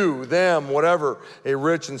give you, them, whatever, a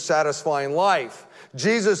rich and satisfying life.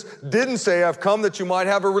 Jesus didn't say, I've come that you might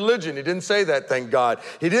have a religion. He didn't say that, thank God.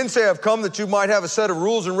 He didn't say, I've come that you might have a set of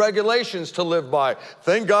rules and regulations to live by.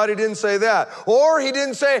 Thank God he didn't say that. Or he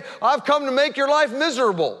didn't say, I've come to make your life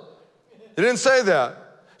miserable. He didn't say that.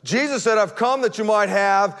 Jesus said, I've come that you might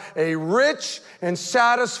have a rich and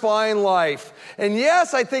satisfying life. And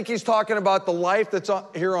yes, I think he's talking about the life that's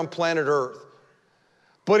here on planet Earth.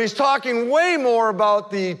 But he's talking way more about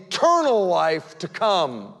the eternal life to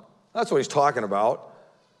come. That's what he's talking about.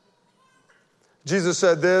 Jesus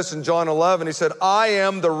said this in John 11. He said, I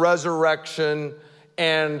am the resurrection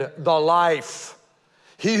and the life.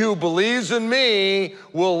 He who believes in me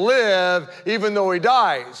will live even though he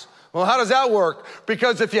dies. Well, how does that work?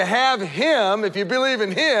 Because if you have him, if you believe in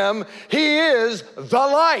him, he is the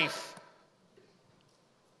life.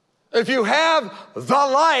 If you have the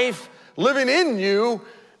life living in you,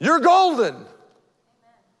 you're golden. Amen.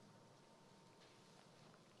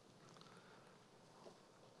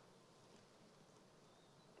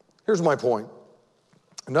 Here's my point.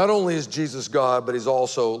 Not only is Jesus God, but he's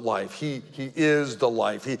also life. He is the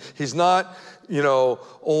life. He's not,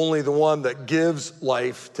 only the one that gives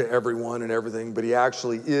life to everyone and everything, but he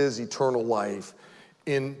actually is eternal life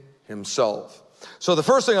in himself. So the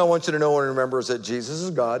first thing I want you to know and remember is that Jesus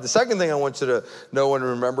is God. The second thing I want you to know and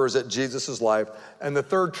remember is that Jesus is life. And the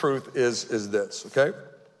third truth is this, okay?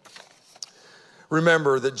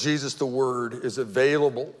 Remember that Jesus, the Word, is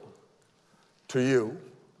available to you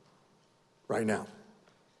right now.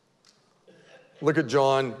 Look at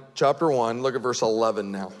John chapter 1. Look at verse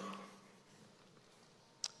 11 now.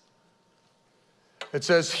 It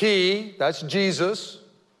says, he, that's Jesus,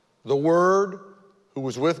 the Word, who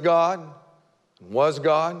was with God, was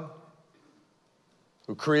God,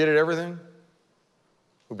 who created everything.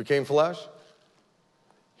 who became flesh.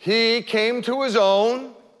 He came to his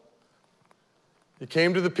own. He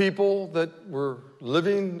came to the people that were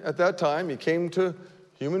living at that time. He came to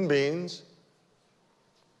human beings.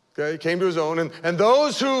 Okay, he came to his own. And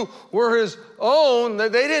those who were his own, they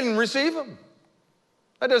didn't receive him.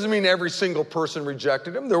 That doesn't mean every single person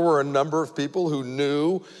rejected him. There were a number of people who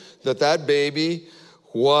knew that that baby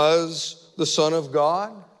was the Son of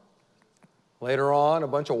God. Later on, a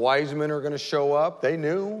bunch of wise men are going to show up. They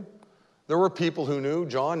knew. There were people who knew.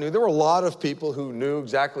 John knew. There were a lot of people who knew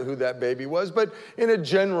exactly who that baby was. But in a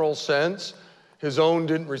general sense, his own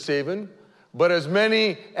didn't receive him. But as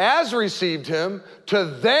many as received him, to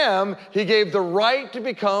them he gave the right to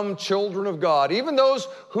become children of God, even those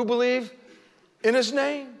who believe in his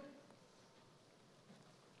name.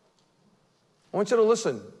 I want you to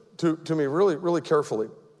listen to me really, really carefully.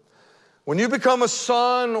 When you become a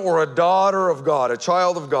son or a daughter of God, a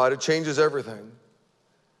child of God, it changes everything.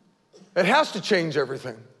 It has to change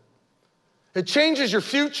everything. It changes your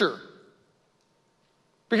future.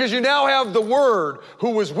 Because you now have the Word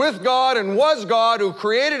who was with God and was God, who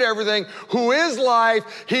created everything, who is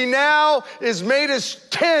life. He now is made his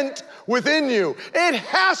tent within you. It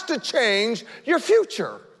has to change your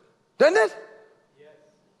future, doesn't it? Yes.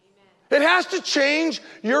 It has to change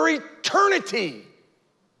your eternity.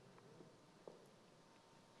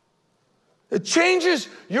 It changes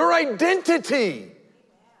your identity.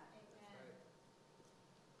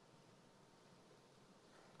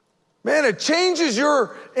 Man, it changes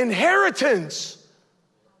your inheritance.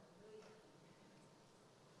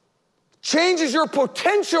 Changes your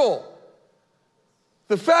potential.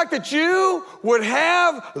 The fact that you would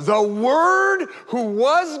have the Word who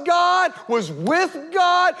was God, was with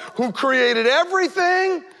God, who created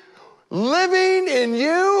everything, living in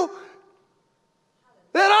you,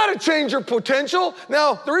 that ought to change your potential.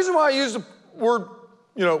 Now, the reason why I use the word,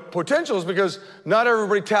 potential is because not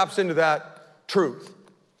everybody taps into that truth.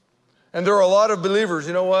 And there are a lot of believers,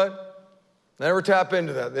 you know what? They never tap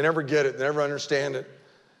into that. They never get it. They never understand it.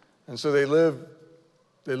 And so they live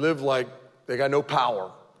like they got no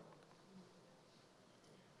power.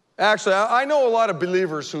 Actually, I know a lot of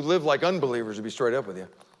believers who live like unbelievers, to be straight up with you.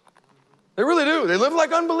 They really do. They live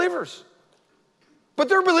like unbelievers. But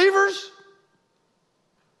they're believers.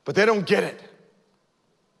 But they don't get it.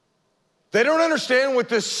 They don't understand what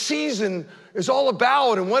this season is all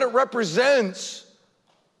about and what it represents.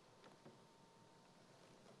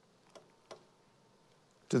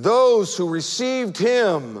 To those who received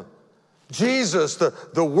him, Jesus,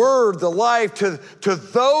 the Word, the life, to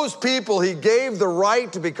those people he gave the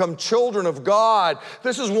right to become children of God.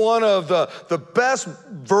 This is one of the best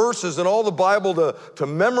verses in all the Bible to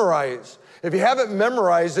memorize. If you haven't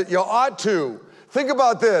memorized it, you ought to. Think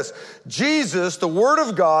about this. Jesus, the Word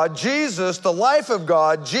of God, Jesus, the life of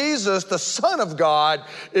God, Jesus, the Son of God,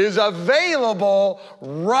 is available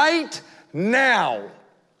right now.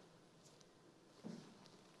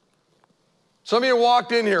 Some of you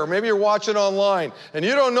walked in here, maybe you're watching online, and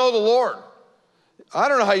you don't know the Lord. I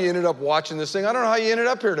don't know how you ended up watching this thing. I don't know how you ended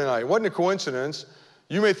up here tonight. It wasn't a coincidence.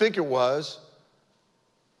 You may think it was.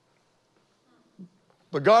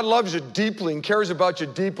 But God loves you deeply and cares about you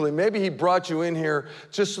deeply. Maybe he brought you in here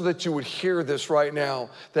just so that you would hear this right now,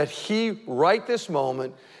 that he, right this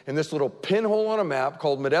moment, in this little pinhole on a map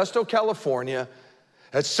called Modesto, California,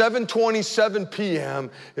 at 7:27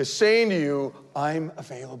 p.m., is saying to you, I'm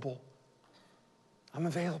available. I'm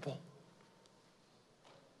available.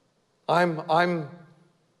 I'm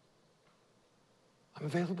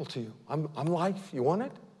available to you. I'm life. You want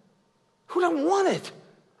it? Who doesn't want it?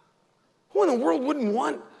 Who in the world wouldn't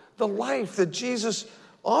want the life that Jesus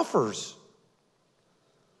offers?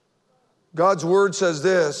 God's Word says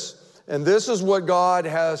this, and this is what God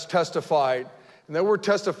has testified. And that word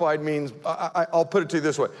testified means, I'll put it to you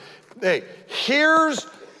this way. Hey, here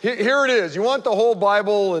it is. You want the whole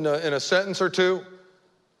Bible in a sentence or two?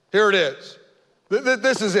 Here it is.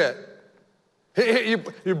 This is it.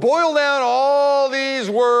 You boil down all these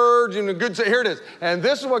words, here it is. And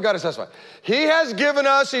this is what God has testified. He has given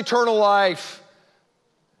us eternal life.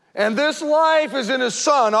 And this life is in his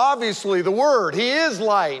Son, obviously, the Word. He is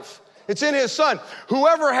life. It's in his Son.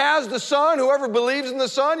 Whoever has the Son, whoever believes in the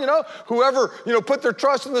Son, whoever, put their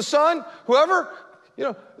trust in the Son, whoever,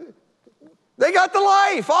 they got the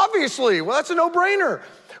life, obviously. Well, that's a no-brainer.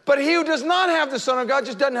 But he who does not have the Son of God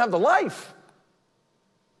just doesn't have the life.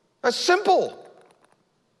 That's simple.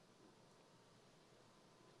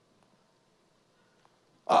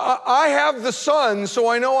 I have the Son, so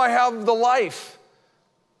I know I have the life.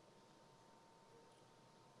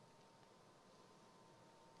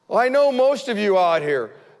 Well, I know most of you out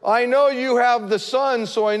here, I know you have the Son,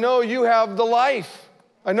 so I know you have the life.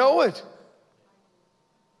 I know it.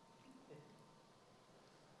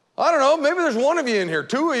 I don't know, maybe there's one of you in here,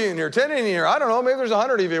 2 of you in here, 10 in here. I don't know, maybe there's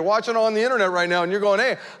 100 of you watching on the internet right now and you're going,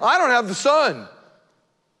 hey, I don't have the Son.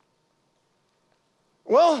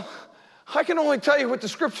 Well, I can only tell you what the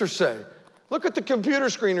scriptures say. Look at the computer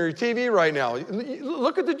screen or your TV right now.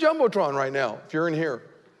 Look at the Jumbotron right now, if you're in here.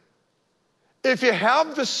 If you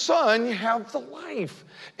have the Son, you have the life.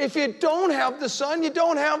 If you don't have the Son, you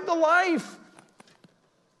don't have the life.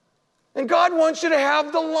 And God wants you to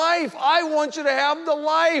have the life. I want you to have the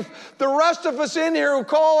life. The rest of us in here who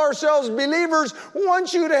call ourselves believers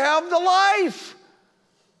want you to have the life.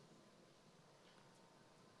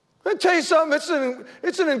 Let me tell you something,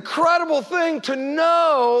 it's an incredible thing to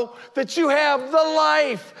know that you have the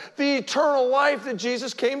life, the eternal life that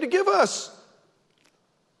Jesus came to give us.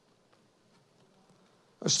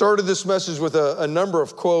 I started this message with a number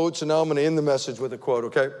of quotes, and now I'm going to end the message with a quote,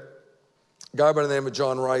 okay? A guy by the name of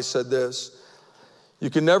John Rice said this: you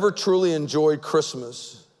can never truly enjoy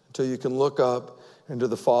Christmas until you can look up into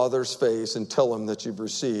the Father's face and tell him that you've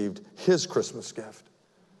received his Christmas gift.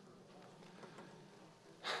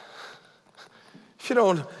 If you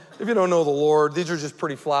don't know the Lord, these are just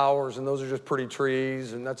pretty flowers, and those are just pretty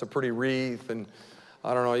trees, and that's a pretty wreath, and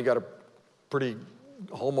I don't know, you got a pretty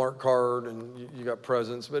Hallmark card, and you got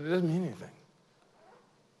presents, but it doesn't mean anything.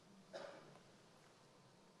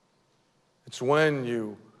 It's when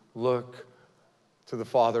you look to the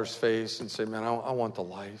Father's face and say, man, I want the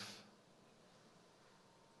life.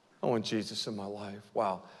 I want Jesus in my life.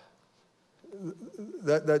 Wow.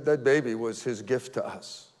 That baby was his gift to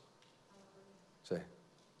us. See?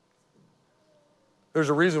 There's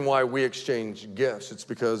a reason why we exchange gifts. It's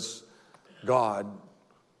because God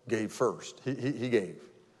gave first. He gave.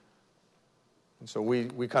 And so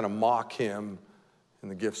we kind of mock him in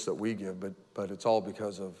the gifts that we give, but it's all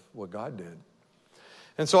because of what God did.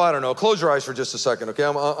 And so I don't know. Close your eyes for just a second, okay?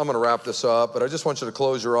 I'm going to wrap this up, but I just want you to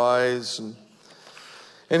close your eyes. And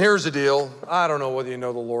here's the deal. I don't know whether you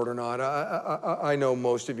know the Lord or not. I know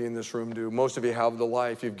most of you in this room do. Most of you have the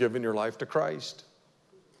life. You've given your life to Christ.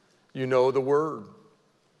 You know the Word.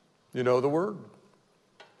 You know the Word.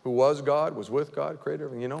 Who was God, was with God, created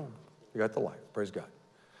everything. You know him. You got the life. Praise God.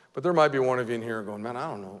 But there might be one of you in here going, man, I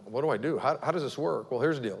don't know. What do I do? How does this work? Well,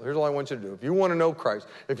 here's the deal. Here's all I want you to do. If you want to know Christ,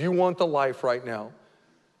 if you want the life right now,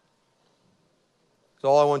 so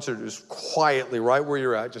all I want you to do is quietly, right where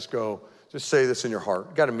you're at, just say this in your heart.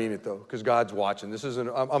 You got to mean it, though, because God's watching.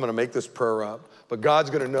 I'm going to make this prayer up, but God's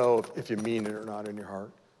going to know if you mean it or not in your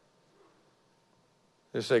heart.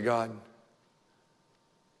 Just say, God,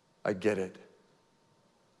 I get it.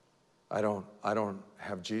 I don't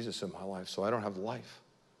have Jesus in my life, so I don't have life.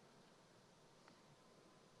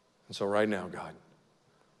 And so right now, God,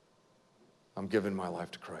 I'm giving my life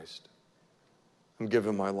to Christ. I'm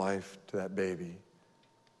giving my life to that baby,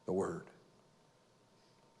 the Word.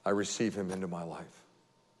 I receive him into my life.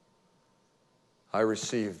 I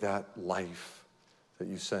receive that life that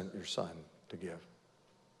you sent your Son to give.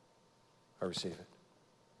 I receive it.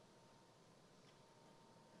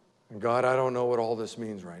 And God, I don't know what all this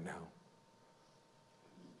means right now.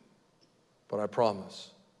 But I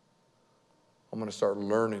promise, I'm going to start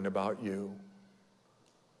learning about you.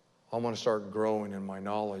 I'm going to start growing in my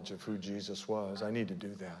knowledge of who Jesus was. I need to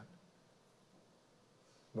do that.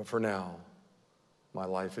 But for now, my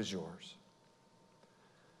life is yours.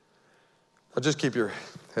 I'll just keep your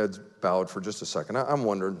heads bowed for just a second. I'm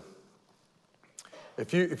wondering,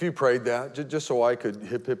 if you prayed that, just so I could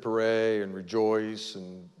hip hip hooray and rejoice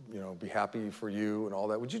and be happy for you and all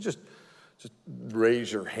that, would you just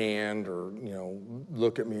raise your hand or,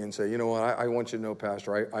 look at me and say, you know what, I want you to know,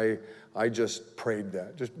 Pastor, I just prayed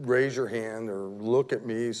that. Just raise your hand or look at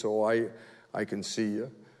me so I can see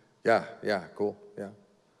you. Yeah, cool, yeah.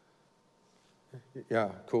 Yeah,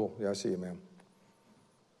 cool, yeah, I see you, ma'am.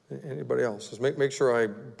 Anybody else? Just make sure I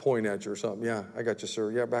point at you or something. Yeah, I got you, sir.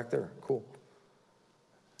 Yeah, back there, cool.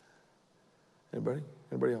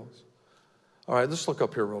 Anybody else? All right, let's look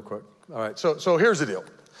up here real quick. All right, so here's the deal.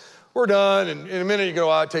 We're done, and in a minute you go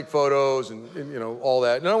out, take photos, and all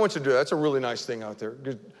that. And I want you to do that. That's a really nice thing out there.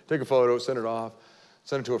 Just take a photo, send it off,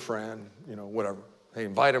 send it to a friend, whatever. Hey,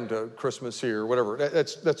 invite them to Christmas here, whatever.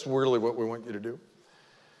 That's really what we want you to do.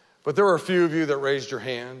 But there were a few of you that raised your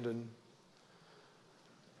hand, and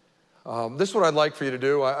this is what I'd like for you to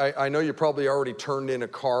do. I know you probably already turned in a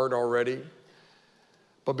card already,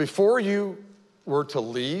 but before you were to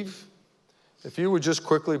leave, if you would just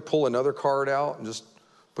quickly pull another card out and just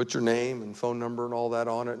put your name and phone number and all that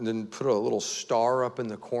on it, and then put a little star up in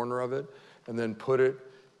the corner of it, and then put it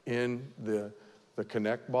in the the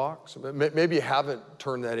Connect box. Maybe you haven't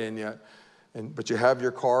turned that in yet, but you have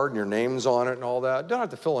your card and your name's on it and all that. Don't have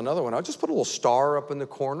to fill another one out. Just put a little star up in the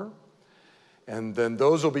corner, and then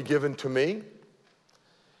those will be given to me.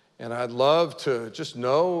 And I'd love to just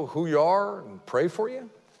know who you are and pray for you.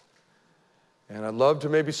 And I'd love to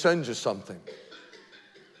maybe send you something.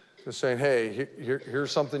 Just saying, hey,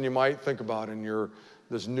 here's something you might think about in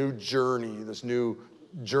this new journey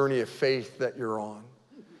of faith that you're on.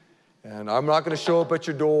 And I'm not going to show up at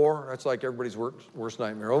your door. That's like everybody's worst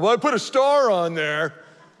nightmare. Well, I put a star on there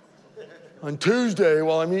on Tuesday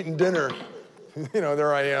while I'm eating dinner.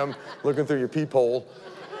 There I am looking through your peephole.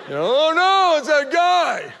 Oh no, it's that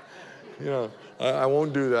guy. I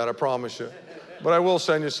won't do that, I promise you. But I will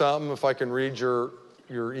send you something if I can read your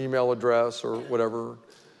email address or whatever.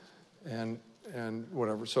 And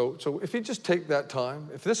whatever. So if you just take that time,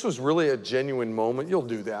 if this was really a genuine moment, you'll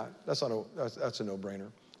do that. That's a no-brainer,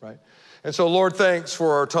 right? And so, Lord, thanks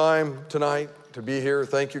for our time tonight to be here.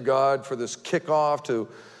 Thank you, God, for this kickoff to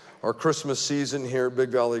our Christmas season here at Big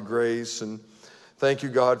Valley Grace. And thank you,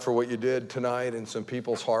 God, for what you did tonight in some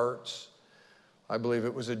people's hearts. I believe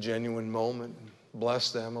it was a genuine moment.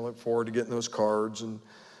 Bless them. I look forward to getting those cards and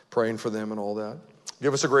praying for them and all that.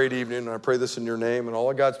 Give us a great evening, and I pray this in your name. And all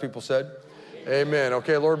of God's people said, amen.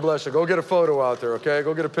 Okay, Lord bless you. Go get a photo out there, okay?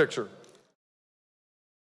 Go get a picture.